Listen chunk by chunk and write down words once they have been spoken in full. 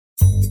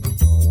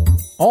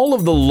All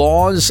of the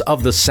laws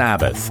of the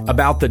Sabbath,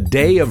 about the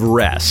day of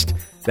rest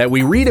that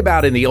we read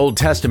about in the Old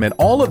Testament,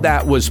 all of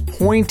that was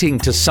pointing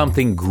to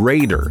something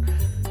greater.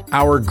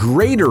 Our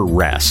greater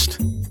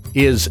rest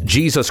is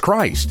Jesus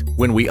Christ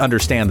when we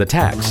understand the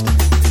text.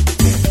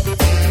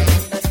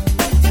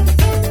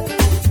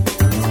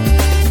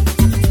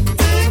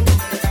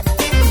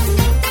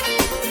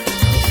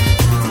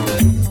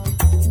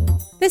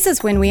 This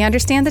is When We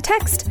Understand the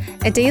Text,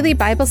 a daily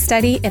Bible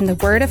study in the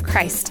Word of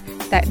Christ,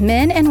 that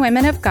men and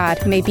women of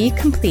God may be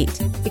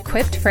complete,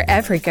 equipped for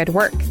every good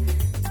work.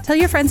 Tell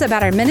your friends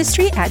about our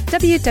ministry at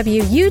www.utt.com.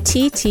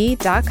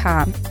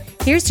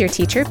 Here's your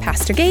teacher,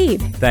 Pastor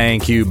Gabe.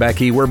 Thank you,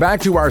 Becky. We're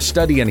back to our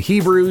study in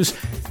Hebrews,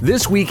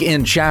 this week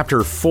in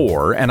chapter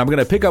 4, and I'm going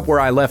to pick up where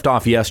I left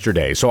off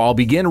yesterday. So I'll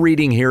begin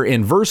reading here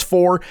in verse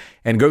 4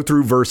 and go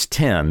through verse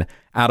 10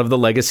 out of the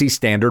Legacy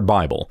Standard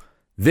Bible.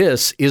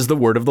 This is the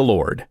word of the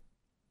Lord.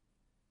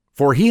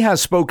 For he has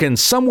spoken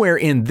somewhere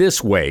in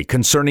this way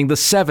concerning the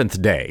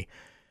seventh day,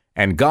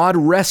 and God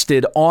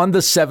rested on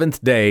the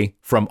seventh day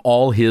from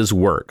all his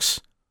works.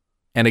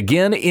 And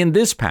again in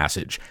this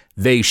passage,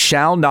 they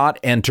shall not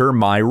enter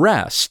my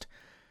rest.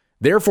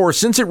 Therefore,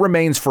 since it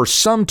remains for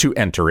some to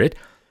enter it,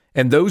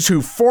 and those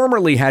who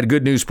formerly had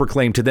good news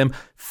proclaimed to them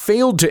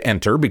failed to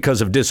enter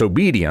because of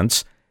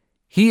disobedience,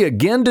 he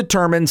again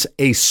determines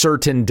a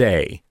certain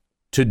day,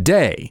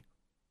 today,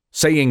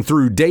 saying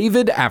through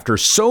David after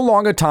so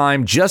long a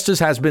time, just as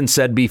has been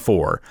said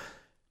before,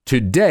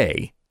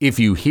 today, if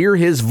you hear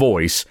his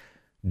voice,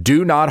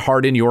 do not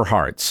harden your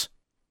hearts.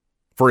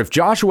 For if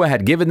Joshua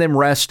had given them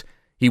rest,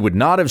 he would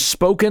not have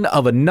spoken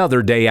of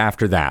another day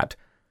after that.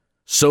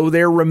 So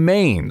there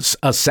remains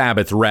a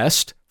Sabbath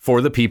rest for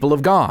the people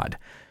of God.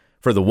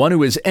 For the one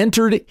who has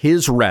entered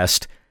his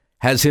rest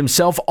has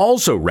himself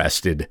also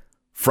rested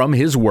from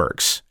his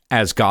works,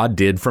 as God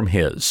did from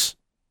his.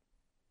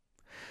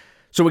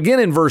 So again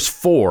in verse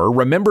 4,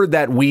 remember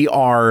that we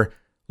are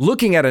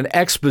looking at an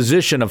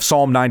exposition of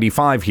Psalm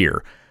 95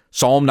 here.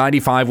 Psalm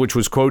 95, which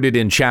was quoted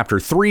in chapter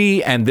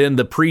 3, and then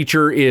the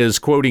preacher is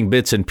quoting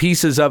bits and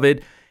pieces of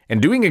it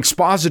and doing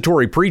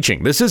expository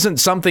preaching. This isn't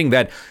something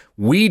that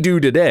we do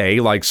today,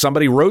 like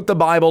somebody wrote the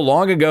Bible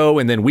long ago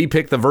and then we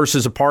pick the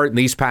verses apart in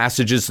these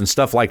passages and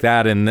stuff like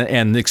that.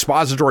 And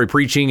expository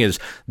preaching is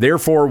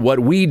therefore what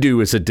we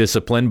do as a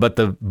discipline, but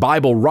the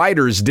Bible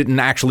writers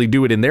didn't actually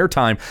do it in their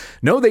time.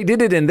 No, they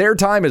did it in their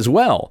time as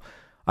well.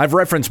 I've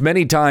referenced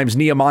many times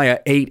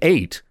Nehemiah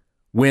 8:8,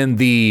 when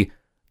the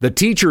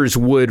teachers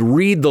would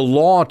read the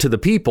law to the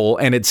people,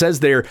 and it says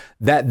there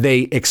that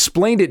they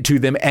explained it to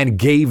them and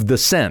gave the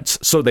sense.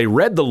 So they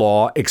read the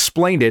law,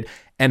 explained it,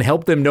 and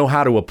helped them know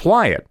how to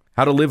apply it,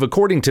 how to live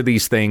according to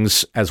these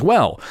things as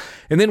well.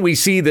 And then we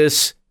see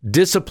this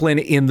discipline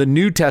in the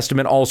New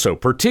Testament also,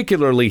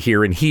 particularly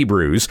here in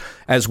Hebrews.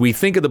 As we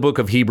think of the book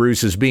of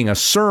Hebrews as being a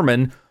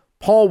sermon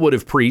Paul would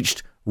have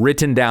preached,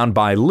 written down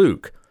by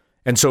Luke.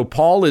 And so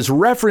Paul is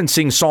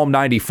referencing Psalm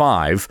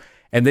 95,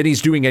 and then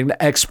he's doing an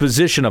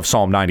exposition of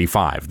Psalm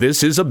 95.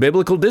 This is a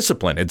biblical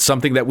discipline. It's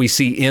something that we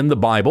see in the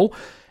Bible,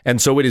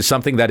 and so it is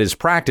something that is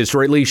practiced,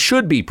 or at least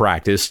should be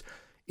practiced,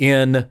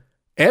 in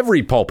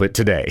every pulpit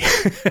today.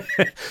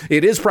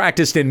 It is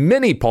practiced in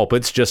many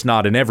pulpits, just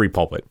not in every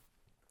pulpit.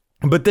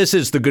 But this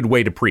is the good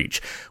way to preach.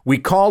 We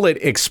call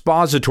it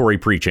expository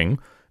preaching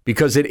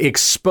because it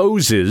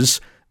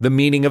exposes the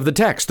meaning of the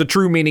text, the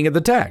true meaning of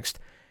the text.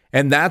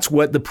 And that's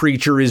what the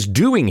preacher is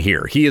doing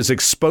here. He is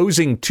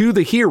exposing to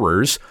the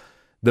hearers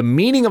the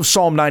meaning of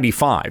Psalm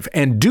 95,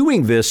 and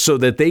doing this so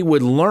that they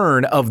would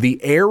learn of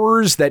the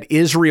errors that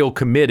Israel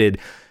committed,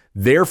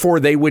 therefore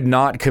they would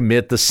not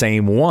commit the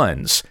same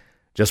ones.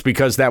 Just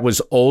because that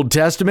was Old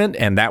Testament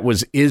and that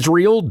was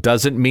Israel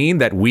doesn't mean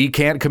that we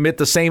can't commit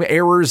the same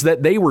errors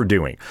that they were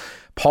doing.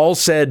 Paul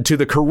said to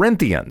the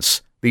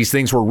Corinthians, these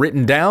things were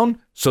written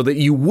down so that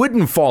you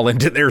wouldn't fall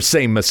into their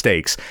same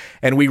mistakes.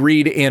 And we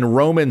read in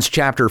Romans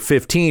chapter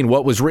 15,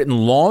 what was written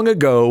long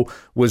ago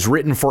was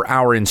written for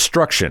our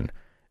instruction,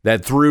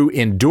 that through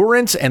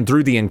endurance and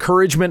through the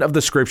encouragement of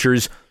the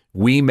scriptures,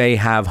 we may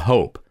have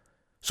hope.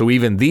 So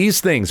even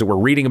these things that we're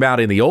reading about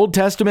in the Old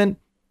Testament,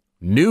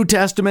 New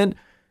Testament,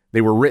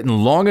 they were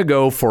written long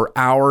ago for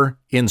our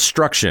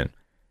instruction.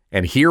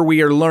 And here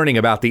we are learning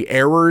about the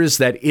errors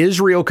that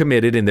Israel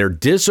committed in their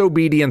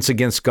disobedience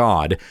against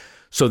God,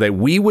 so that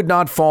we would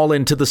not fall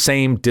into the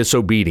same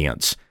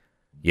disobedience.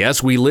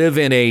 Yes, we live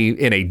in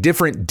a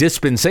different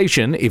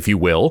dispensation, if you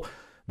will.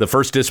 The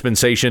first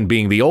dispensation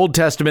being the Old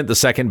Testament, the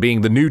second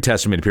being the New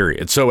Testament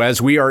period. So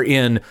as we are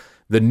in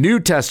the New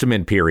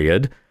Testament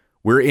period,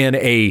 we're in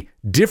a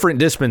different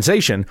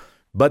dispensation,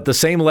 but the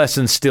same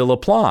lessons still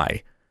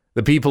apply.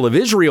 The people of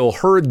Israel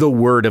heard the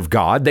word of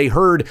God. They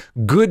heard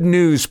good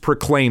news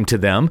proclaimed to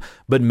them,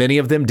 but many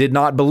of them did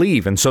not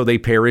believe, and so they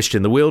perished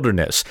in the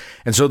wilderness.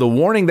 And so the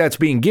warning that's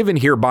being given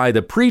here by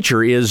the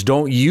preacher is,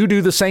 don't you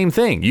do the same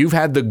thing. You've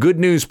had the good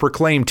news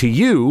proclaimed to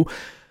you,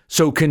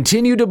 so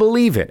continue to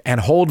believe it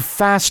and hold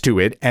fast to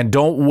it and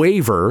don't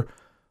waver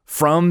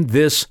from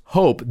this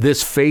hope,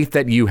 this faith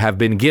that you have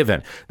been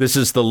given. This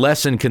is the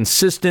lesson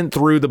consistent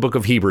through the book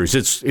of Hebrews.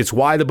 It's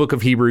why the book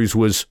of Hebrews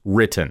was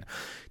written,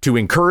 to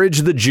encourage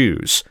the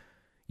Jews.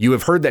 You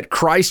have heard that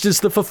Christ is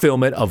the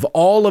fulfillment of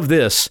all of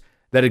this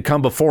that had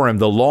come before him,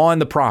 the law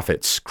and the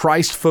prophets.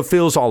 Christ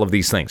fulfills all of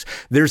these things.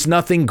 There's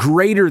nothing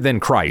greater than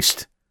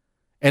Christ.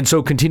 And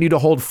so continue to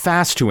hold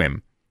fast to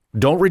him.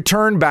 Don't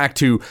return back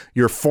to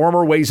your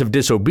former ways of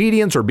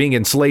disobedience or being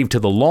enslaved to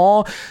the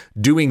law.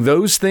 Doing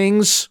those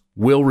things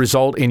will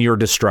result in your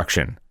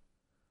destruction.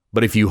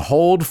 But if you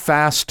hold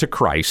fast to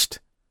Christ,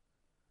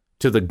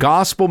 to the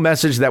gospel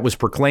message that was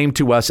proclaimed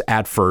to us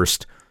at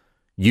first,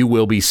 you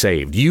will be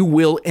saved. You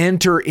will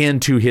enter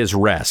into his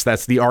rest.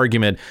 That's the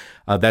argument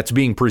that's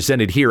being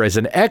presented here as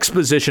an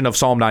exposition of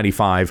Psalm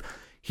 95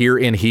 here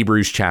in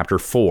Hebrews chapter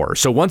 4.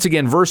 So once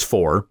again, verse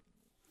 4,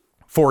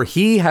 for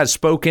he has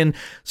spoken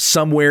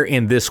somewhere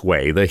in this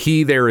way. The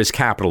he there is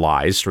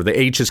capitalized, or the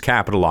H is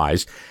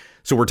capitalized.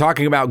 So we're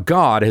talking about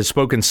God has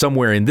spoken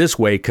somewhere in this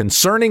way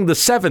concerning the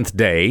seventh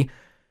day,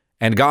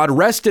 and God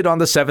rested on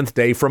the seventh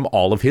day from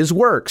all of his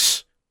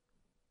works.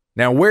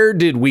 Now, where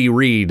did we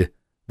read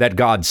that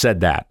God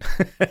said that?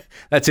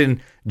 That's in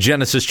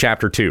Genesis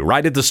chapter 2,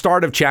 right at the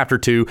start of chapter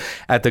 2,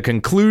 at the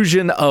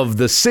conclusion of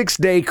the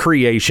 6-day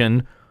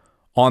creation.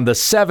 On the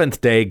seventh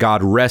day,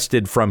 God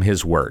rested from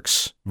his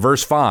works.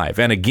 Verse 5,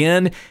 and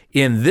again,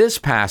 in this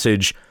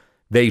passage,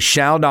 they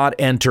shall not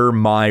enter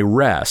my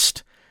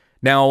rest.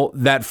 Now,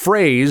 that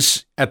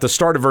phrase at the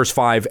start of verse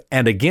 5,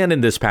 and again in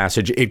this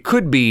passage, it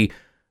could be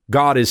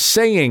God is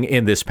saying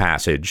in this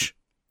passage,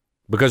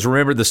 because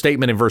remember the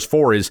statement in verse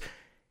 4 is,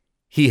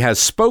 he has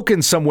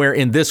spoken somewhere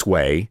in this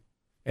way,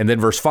 and then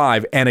verse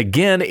 5, and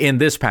again in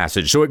this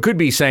passage. So it could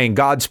be saying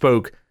God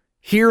spoke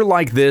here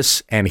like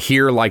this and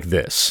here like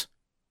this.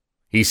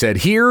 He said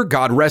here,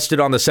 God rested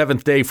on the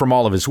seventh day from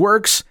all of his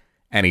works,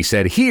 and he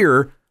said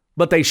here,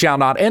 but they shall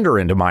not enter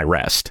into my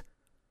rest.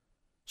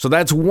 So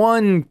that's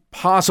one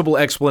possible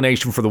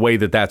explanation for the way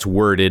that that's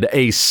worded.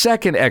 A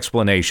second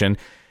explanation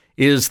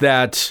is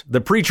that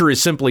the preacher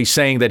is simply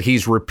saying that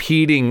he's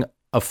repeating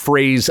a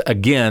phrase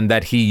again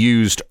that he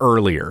used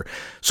earlier.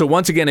 So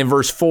once again in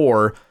verse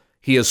 4,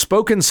 he has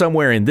spoken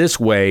somewhere in this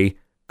way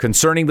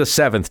concerning the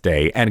seventh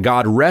day, and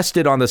God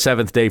rested on the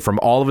seventh day from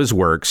all of his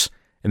works.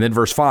 And then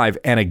verse 5,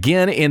 and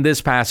again in this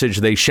passage,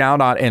 they shall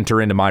not enter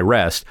into my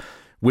rest,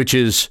 which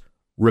is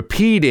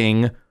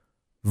repeating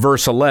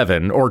verse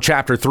 11, or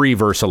chapter 3,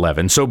 verse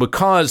 11. So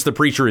because the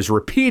preacher is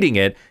repeating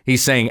it,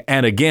 he's saying,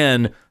 and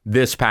again,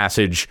 this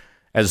passage,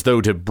 as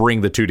though to bring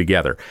the two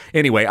together.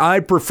 Anyway, I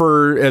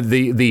prefer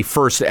the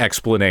first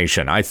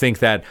explanation. I think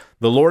that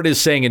the Lord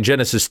is saying in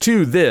Genesis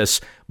 2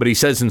 this, but he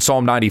says in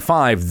Psalm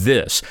 95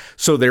 this.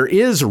 So there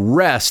is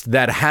rest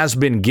that has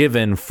been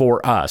given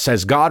for us.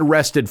 As God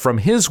rested from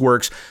his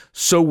works,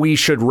 so we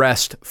should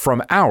rest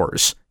from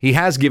ours. He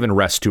has given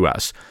rest to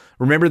us.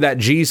 Remember that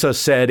Jesus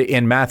said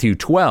in Matthew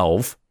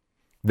 12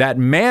 that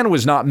man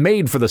was not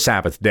made for the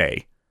Sabbath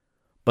day,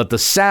 but the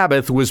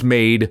Sabbath was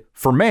made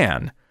for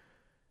man.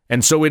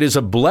 And so it is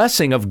a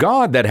blessing of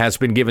God that has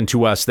been given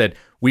to us that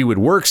we would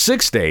work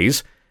 6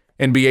 days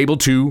and be able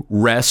to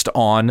rest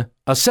on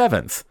a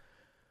seventh.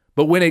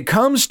 But when it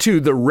comes to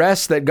the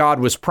rest that God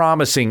was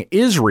promising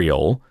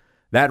Israel,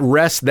 that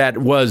rest that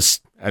was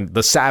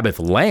the Sabbath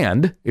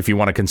land, if you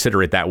want to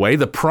consider it that way,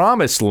 the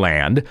promised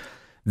land,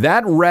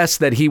 that rest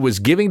that he was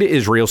giving to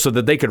Israel so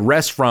that they could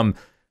rest from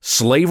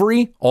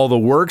slavery, all the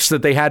works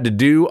that they had to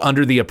do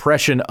under the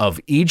oppression of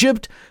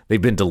Egypt,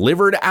 they've been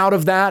delivered out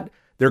of that.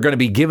 They're going to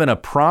be given a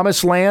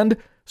promised land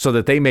so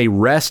that they may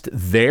rest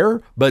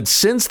there. But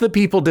since the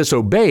people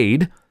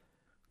disobeyed,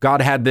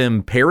 God had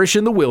them perish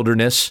in the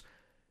wilderness,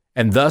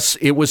 and thus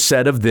it was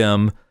said of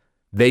them,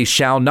 they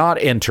shall not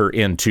enter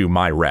into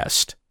my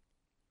rest.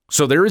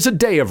 So there is a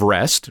day of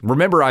rest.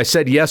 Remember, I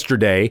said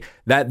yesterday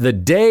that the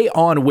day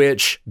on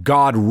which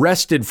God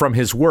rested from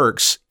his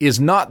works is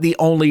not the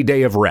only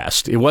day of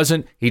rest. It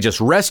wasn't, he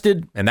just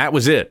rested and that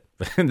was it.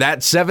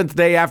 That seventh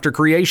day after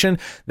creation,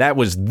 that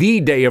was the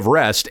day of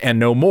rest and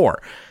no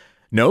more.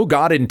 No,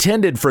 God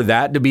intended for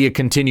that to be a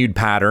continued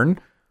pattern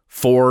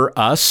for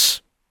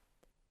us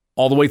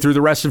all the way through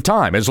the rest of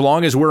time. As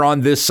long as we're on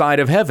this side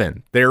of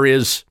heaven, there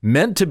is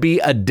meant to be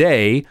a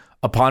day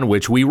upon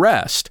which we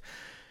rest.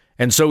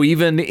 And so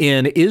even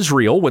in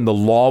Israel, when the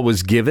law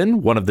was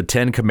given, one of the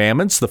 10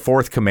 commandments, the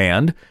fourth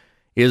command,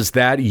 is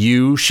that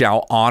you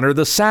shall honor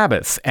the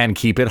Sabbath and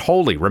keep it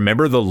holy.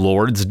 Remember the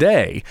Lord's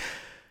day.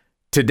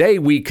 Today,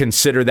 we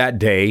consider that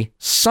day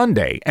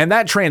Sunday, and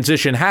that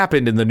transition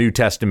happened in the New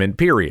Testament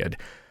period,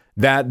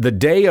 that the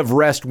day of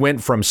rest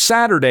went from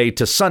Saturday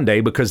to Sunday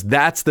because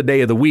that's the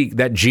day of the week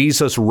that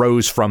Jesus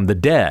rose from the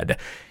dead.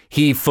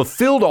 He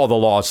fulfilled all the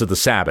laws of the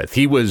Sabbath.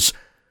 He was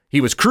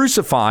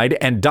crucified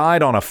and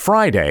died on a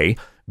Friday,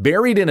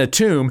 buried in a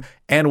tomb,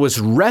 and was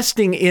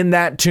resting in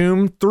that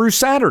tomb through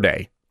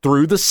Saturday,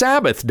 through the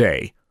Sabbath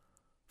day,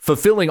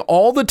 fulfilling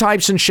all the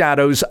types and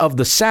shadows of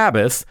the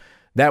Sabbath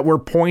that were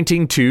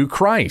pointing to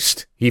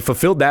Christ. He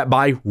fulfilled that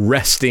by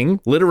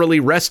resting, literally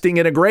resting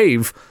in a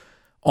grave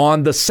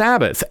on the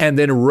Sabbath and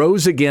then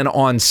rose again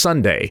on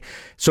Sunday.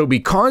 So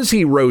because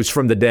he rose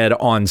from the dead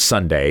on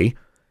Sunday,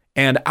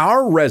 and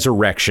our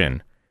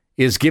resurrection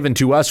is given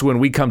to us when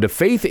we come to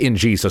faith in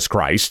Jesus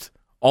Christ,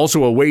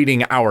 also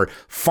awaiting our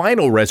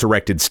final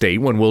resurrected state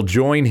when we'll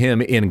join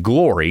him in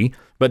glory.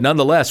 But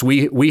nonetheless,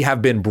 we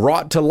have been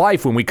brought to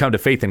life when we come to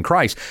faith in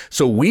Christ.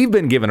 So we've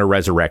been given a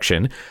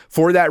resurrection.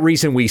 For that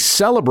reason, we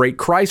celebrate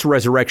Christ's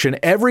resurrection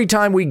every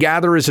time we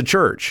gather as a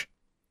church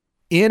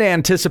in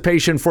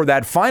anticipation for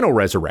that final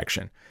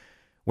resurrection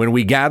when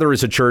we gather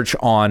as a church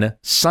on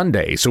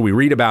Sunday. So we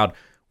read about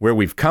where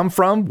we've come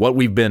from, what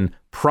we've been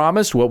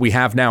promised, what we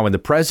have now in the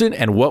present,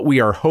 and what we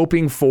are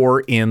hoping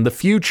for in the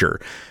future.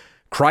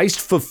 Christ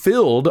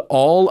fulfilled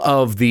all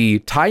of the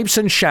types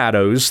and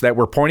shadows that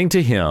were pointing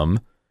to him,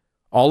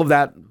 all of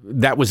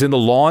that was in the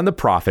law and the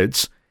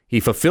prophets. He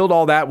fulfilled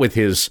all that with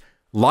his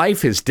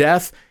life, his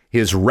death,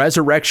 his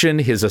resurrection,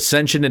 his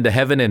ascension into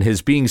heaven, and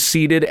his being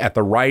seated at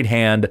the right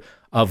hand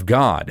of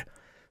God.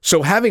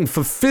 So having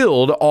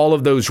fulfilled all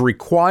of those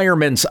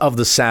requirements of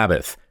the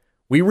Sabbath,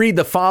 we read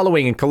the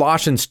following in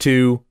Colossians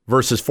 2,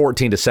 verses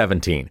 14 to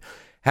 17.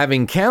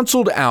 Having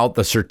canceled out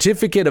the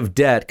certificate of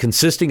debt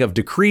consisting of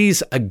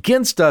decrees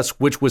against us,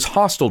 which was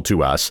hostile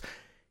to us,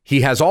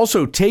 he has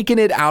also taken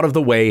it out of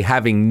the way,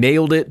 having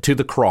nailed it to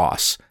the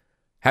cross.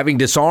 Having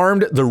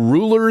disarmed the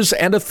rulers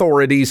and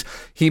authorities,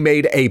 he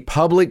made a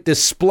public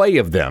display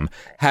of them,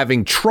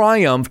 having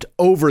triumphed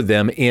over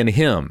them in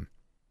him.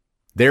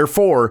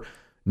 Therefore,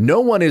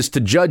 no one is to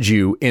judge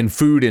you in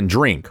food and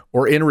drink,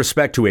 or in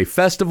respect to a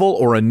festival,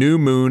 or a new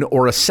moon,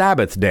 or a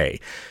Sabbath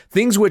day,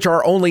 things which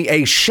are only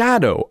a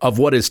shadow of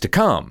what is to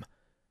come,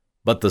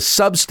 but the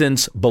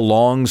substance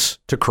belongs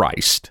to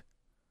Christ.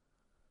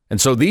 And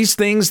so these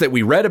things that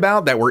we read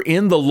about that were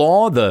in the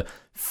law, the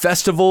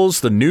festivals,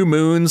 the new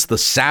moons, the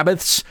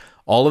Sabbaths,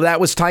 all of that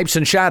was types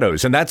and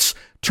shadows. And that's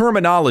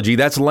terminology,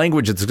 that's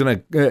language that's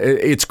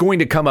it's going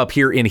to come up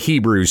here in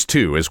Hebrews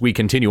 2 as we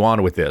continue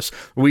on with this.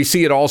 We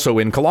see it also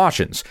in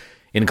Colossians.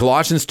 In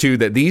Colossians 2,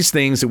 that these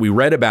things that we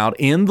read about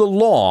in the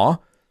law,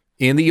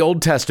 in the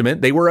Old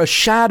Testament, they were a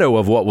shadow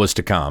of what was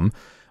to come,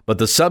 but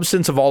the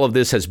substance of all of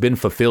this has been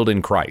fulfilled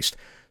in Christ.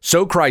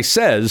 So Christ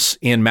says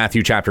in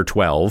Matthew chapter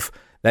 12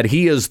 that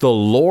he is the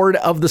Lord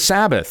of the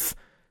Sabbath.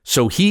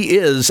 So he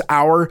is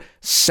our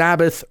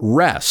Sabbath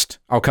rest.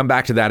 I'll come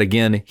back to that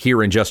again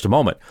here in just a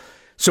moment.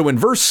 So in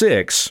verse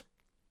 6,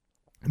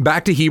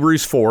 back to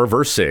Hebrews 4,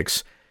 verse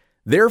 6,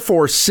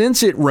 therefore,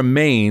 since it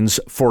remains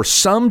for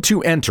some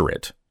to enter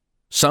it,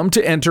 some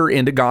to enter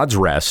into God's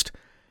rest,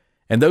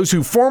 and those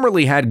who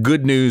formerly had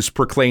good news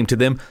proclaimed to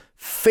them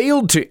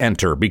failed to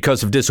enter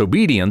because of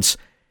disobedience,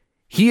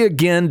 he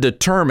again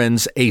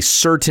determines a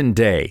certain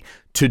day,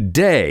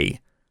 today,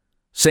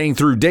 saying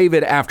through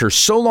David after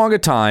so long a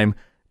time,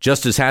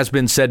 just as has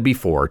been said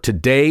before,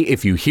 today,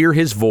 if you hear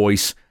his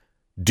voice,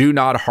 do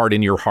not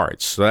harden your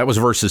hearts. So that was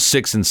verses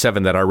 6 and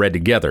 7 that I read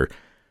together.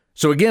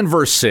 So again,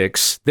 verse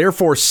 6,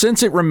 therefore,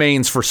 since it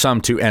remains for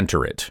some to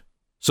enter it.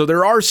 So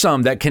there are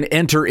some that can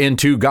enter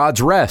into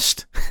God's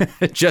rest.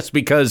 Just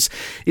because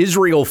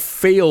Israel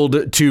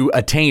failed to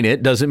attain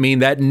it doesn't mean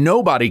that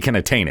nobody can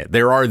attain it.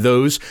 There are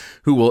those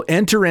who will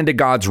enter into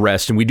God's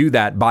rest, and we do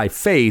that by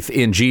faith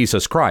in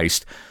Jesus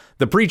Christ.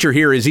 The preacher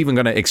here is even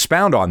going to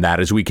expound on that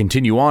as we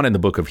continue on in the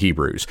book of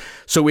Hebrews.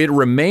 So it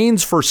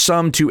remains for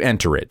some to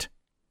enter it.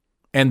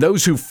 And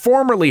those who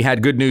formerly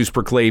had good news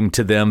proclaimed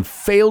to them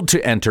failed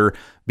to enter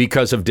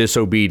because of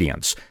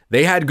disobedience.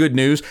 They had good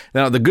news.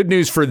 Now, the good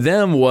news for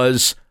them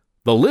was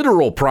the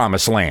literal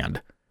promised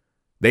land.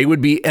 They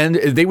would be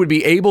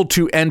able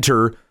to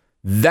enter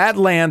that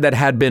land that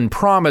had been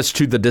promised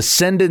to the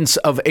descendants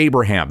of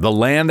Abraham, the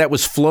land that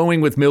was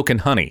flowing with milk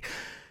and honey.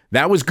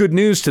 That was good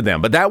news to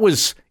them, but that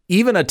was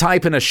even a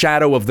type and a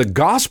shadow of the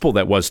gospel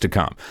that was to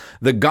come.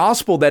 The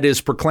gospel that is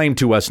proclaimed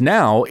to us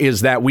now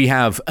is that we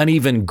have an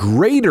even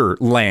greater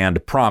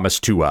land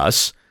promised to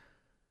us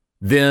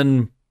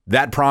than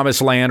that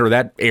promised land or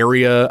that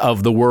area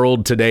of the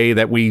world today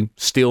that we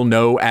still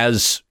know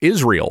as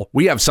Israel.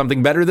 We have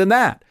something better than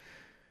that.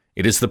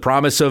 It is the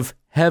promise of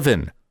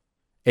heaven,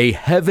 a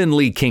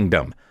heavenly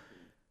kingdom,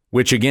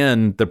 which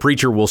again, the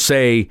preacher will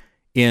say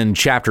in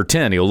chapter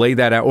 10, he'll lay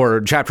that out,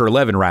 or chapter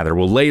 11 rather,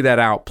 we'll lay that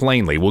out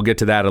plainly. We'll get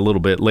to that a little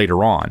bit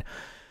later on.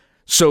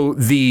 So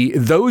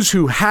those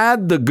who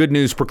had the good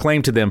news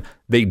proclaimed to them,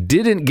 they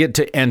didn't get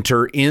to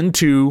enter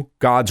into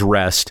God's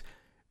rest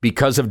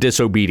because of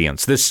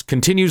disobedience. This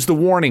continues the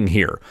warning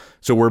here.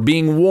 So we're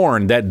being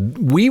warned that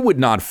we would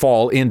not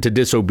fall into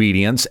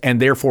disobedience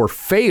and therefore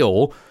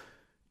fail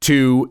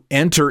to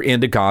enter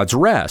into God's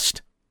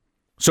rest.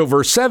 So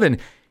verse 7,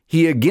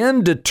 he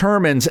again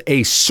determines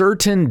a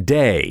certain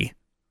day,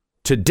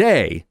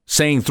 today,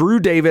 saying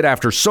through David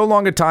after so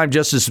long a time,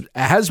 just as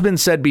has been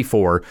said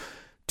before,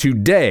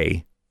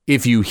 today,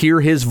 if you hear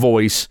his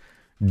voice,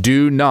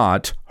 do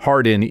not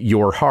harden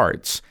your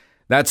hearts.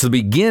 That's the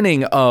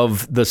beginning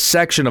of the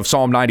section of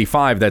Psalm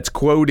 95 that's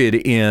quoted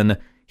in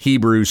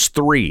Hebrews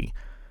 3.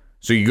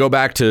 So you go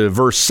back to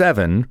verse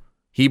 7,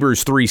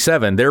 Hebrews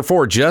 3:7.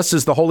 Therefore, just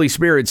as the Holy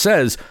Spirit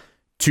says,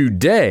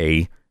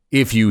 Today,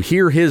 if you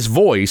hear his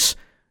voice,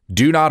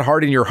 do not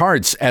harden your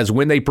hearts as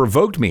when they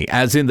provoked me,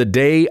 as in the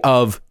day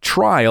of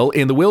trial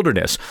in the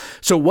wilderness.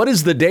 So what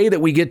is the day that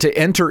we get to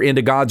enter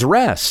into God's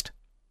rest?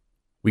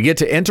 We get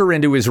to enter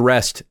into his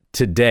rest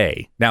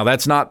today. Now,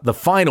 that's not the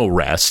final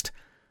rest,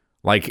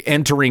 like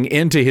entering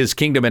into his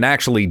kingdom and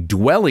actually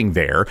dwelling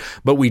there,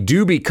 but we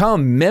do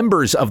become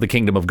members of the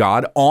kingdom of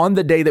God on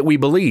the day that we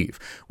believe.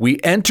 We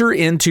enter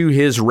into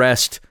his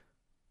rest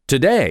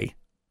today.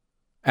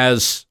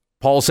 As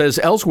Paul says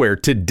elsewhere,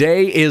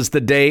 today is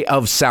the day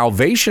of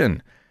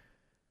salvation.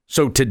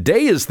 So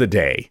today is the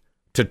day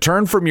to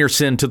turn from your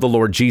sin to the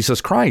Lord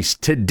Jesus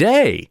Christ.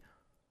 Today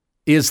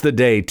is the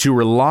day to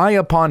rely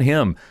upon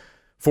him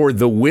for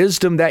the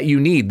wisdom that you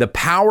need, the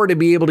power to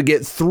be able to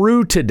get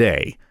through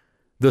today,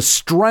 the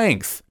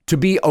strength to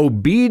be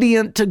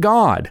obedient to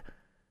God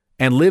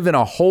and live in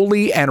a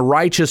holy and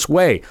righteous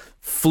way,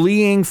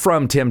 fleeing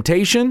from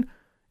temptation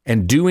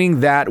and doing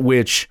that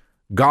which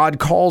God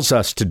calls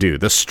us to do.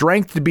 The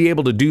strength to be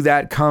able to do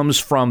that comes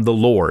from the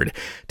Lord.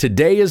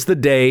 Today is the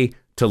day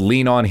to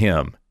lean on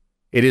him.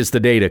 It is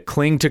the day to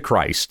cling to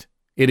Christ.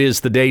 It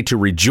is the day to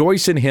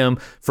rejoice in him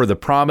for the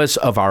promise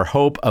of our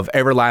hope of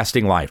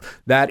everlasting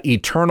life, that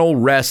eternal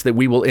rest that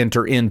we will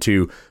enter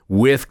into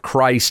with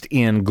Christ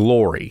in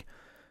glory.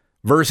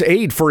 Verse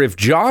 8, for if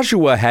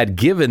Joshua had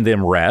given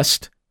them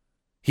rest,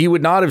 he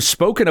would not have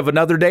spoken of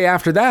another day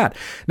after that.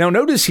 Now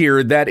notice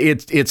here that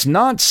it's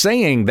not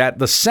saying that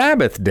the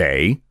Sabbath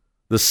day,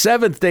 the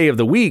seventh day of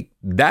the week,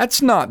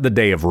 that's not the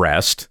day of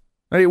rest.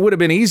 It would have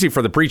been easy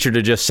for the preacher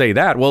to just say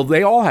that. Well,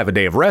 they all have a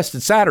day of rest.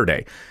 It's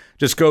Saturday.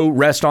 Just go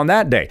rest on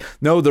that day.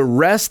 No, the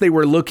rest they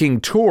were looking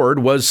toward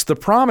was the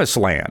promised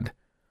land.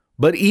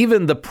 But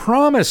even the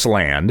promised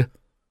land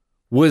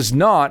was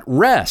not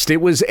rest.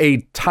 It was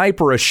a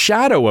type or a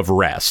shadow of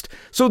rest.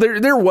 So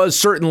there was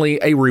certainly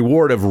a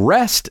reward of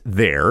rest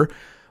there,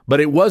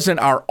 but it wasn't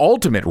our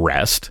ultimate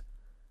rest.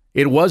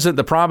 It wasn't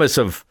the promise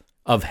of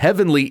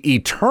heavenly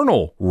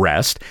eternal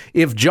rest.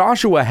 If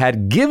Joshua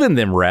had given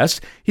them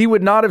rest, he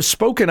would not have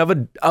spoken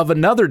of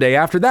another day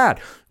after that.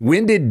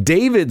 When did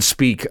David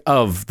speak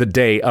of the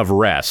day of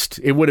rest?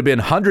 It would have been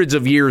hundreds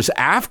of years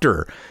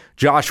after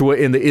Joshua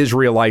and the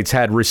Israelites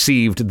had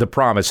received the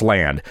promised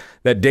land,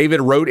 that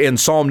David wrote in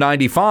Psalm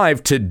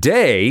 95,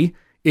 today,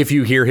 if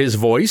you hear his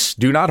voice,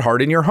 do not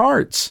harden your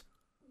hearts.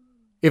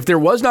 If there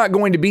was not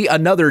going to be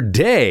another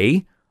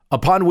day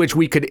upon which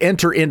we could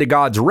enter into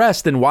God's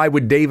rest, then why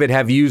would David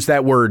have used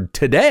that word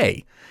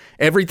today?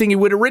 Everything he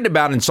would have written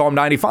about in Psalm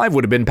 95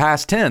 would have been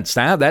past tense.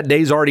 Now that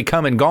day's already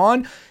come and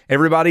gone.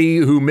 Everybody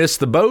who missed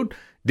the boat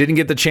didn't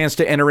get the chance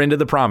to enter into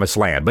the promised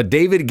land. But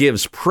David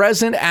gives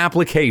present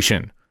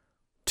application.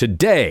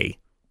 Today,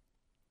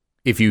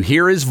 if you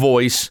hear his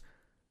voice,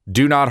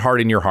 do not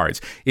harden your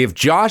hearts. If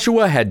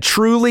Joshua had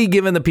truly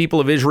given the people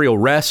of Israel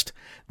rest,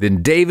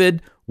 then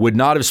David would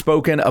not have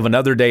spoken of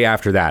another day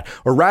after that.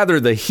 Or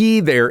rather, the he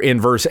there in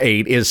verse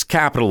 8 is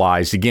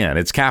capitalized again.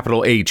 It's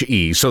capital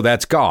H-E, so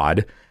that's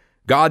God.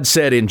 God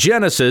said in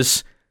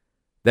Genesis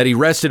that he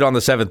rested on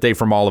the seventh day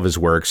from all of his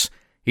works.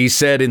 He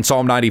said in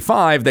Psalm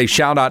 95, they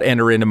shall not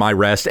enter into my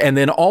rest. And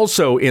then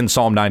also in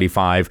Psalm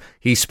 95,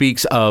 he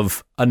speaks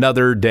of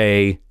another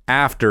day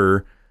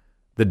after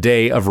the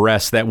day of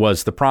rest that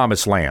was the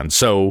promised land.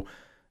 So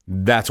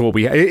that's what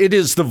it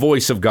is the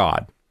voice of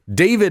God.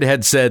 David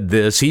had said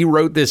this, he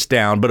wrote this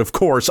down, but of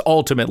course,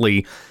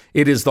 ultimately,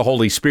 it is the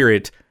Holy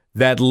Spirit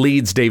that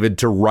leads David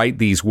to write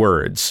these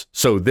words.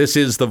 So this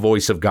is the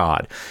voice of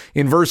God.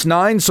 In verse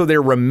 9, so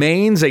there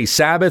remains a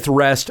Sabbath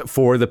rest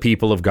for the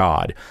people of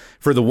God.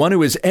 For the one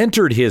who has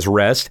entered his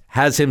rest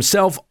has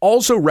himself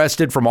also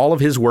rested from all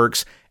of his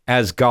works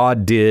as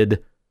God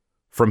did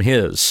from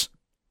his.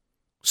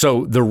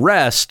 So the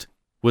rest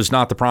was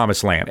not the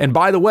promised land. And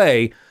by the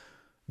way,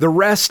 the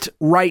rest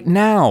right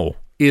now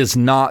is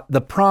not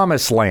the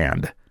promised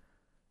land.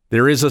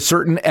 There is a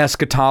certain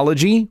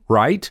eschatology,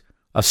 right?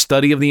 A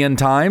study of the end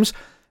times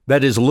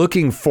that is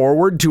looking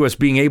forward to us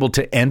being able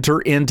to enter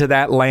into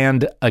that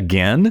land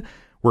again,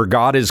 where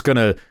God is going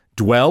to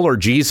dwell, or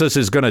Jesus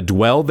is going to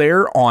dwell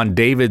there on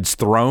David's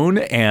throne,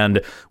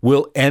 and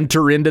we'll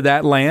enter into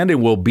that land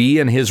and we'll be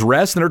in his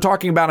rest. And they're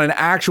talking about an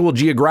actual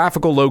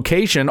geographical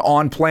location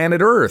on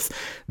planet Earth.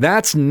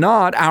 That's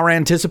not our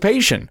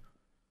anticipation.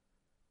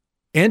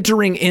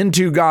 Entering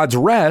into God's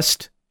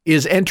rest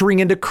is entering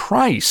into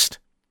Christ.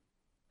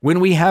 When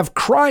we have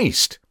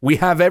Christ, we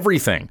have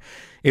everything.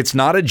 It's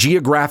not a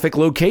geographic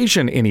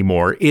location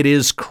anymore. It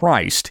is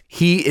Christ.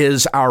 He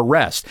is our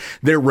rest.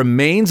 There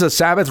remains a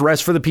Sabbath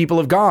rest for the people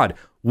of God.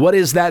 What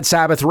is that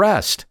Sabbath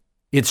rest?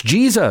 It's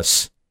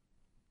Jesus.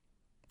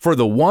 For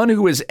the one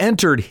who has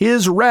entered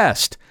his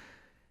rest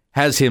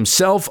has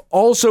himself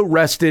also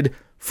rested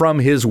from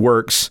his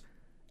works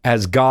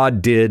as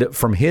God did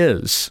from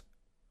his.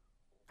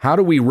 How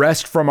do we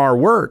rest from our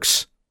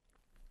works?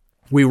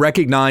 We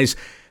recognize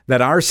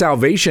that our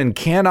salvation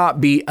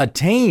cannot be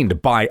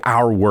attained by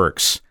our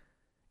works.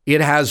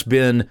 It has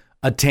been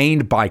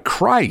attained by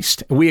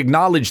Christ. We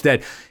acknowledge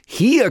that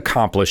he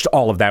accomplished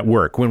all of that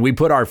work. When we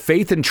put our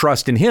faith and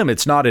trust in him,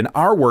 it's not in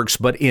our works,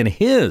 but in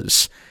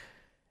his.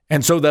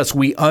 And so thus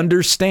we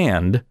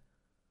understand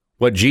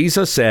what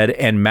Jesus said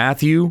in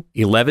Matthew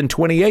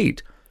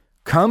 11:28.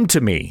 Come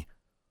to me,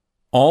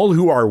 all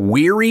who are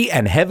weary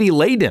and heavy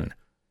laden,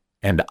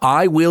 and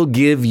I will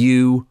give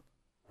you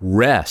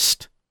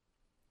rest.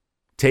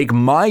 Take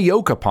my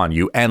yoke upon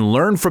you and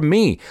learn from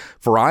me,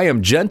 for I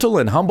am gentle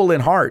and humble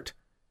in heart,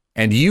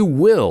 and you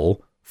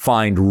will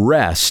find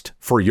rest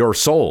for your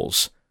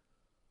souls.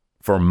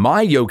 For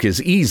my yoke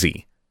is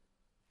easy,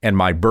 and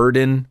my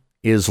burden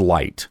is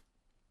light.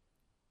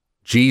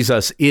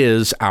 Jesus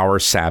is our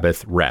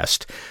Sabbath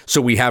rest.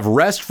 So we have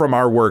rest from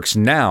our works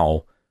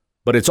now,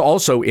 but it's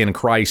also in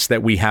Christ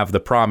that we have the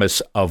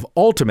promise of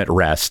ultimate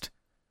rest,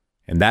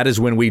 and that is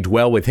when we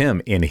dwell with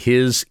him in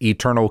his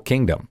eternal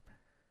kingdom.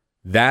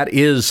 That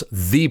is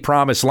the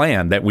promised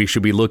land that we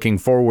should be looking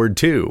forward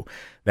to,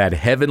 that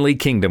heavenly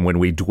kingdom when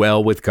we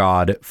dwell with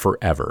God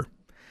forever.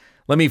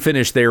 Let me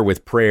finish there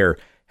with prayer.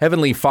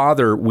 Heavenly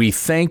Father, we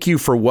thank you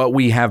for what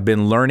we have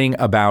been learning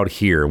about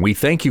here. We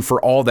thank you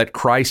for all that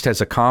Christ has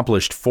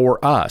accomplished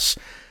for us.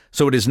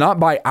 So it is not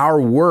by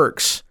our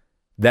works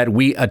that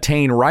we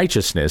attain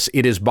righteousness.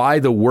 It is by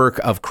the work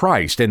of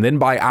Christ. And then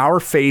by our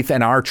faith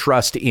and our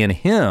trust in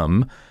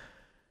him,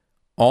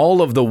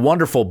 all of the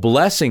wonderful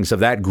blessings of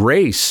that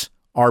grace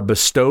are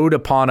bestowed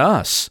upon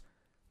us.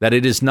 That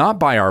it is not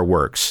by our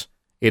works.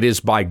 It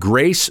is by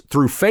grace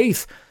through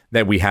faith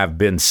that we have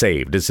been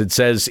saved, as it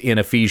says in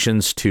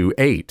Ephesians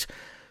 2:8.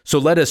 So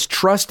let us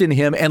trust in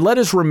him and let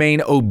us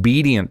remain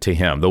obedient to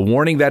him. The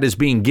warning that is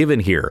being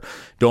given here,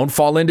 don't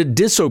fall into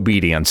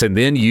disobedience and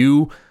then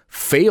you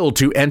fail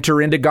to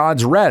enter into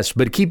God's rest,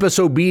 but keep us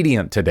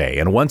obedient today.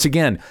 And once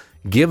again,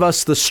 give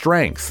us the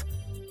strength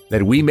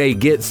that we may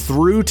get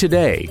through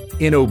today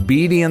in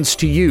obedience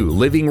to you,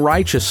 living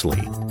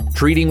righteously,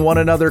 treating one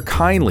another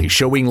kindly,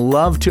 showing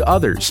love to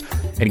others,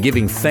 and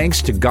giving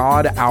thanks to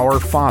God our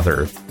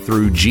Father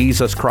through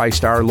Jesus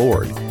Christ our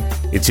Lord.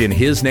 It's in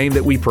his name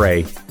that we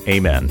pray.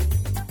 Amen.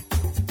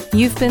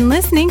 You've been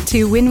listening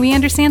to When We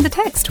Understand the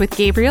Text with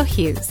Gabriel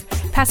Hughes.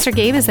 Pastor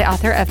Gabe is the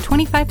author of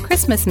 25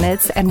 Christmas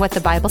Myths and What the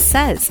Bible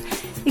Says,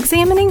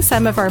 examining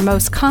some of our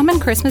most common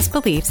Christmas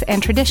beliefs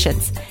and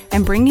traditions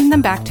and bringing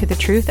them back to the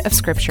truth of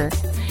Scripture.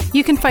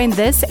 You can find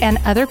this and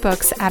other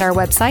books at our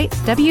website,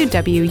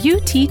 www.utt.com.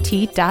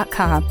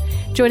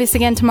 Join us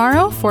again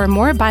tomorrow for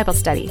more Bible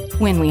study,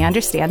 When We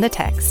Understand the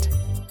Text.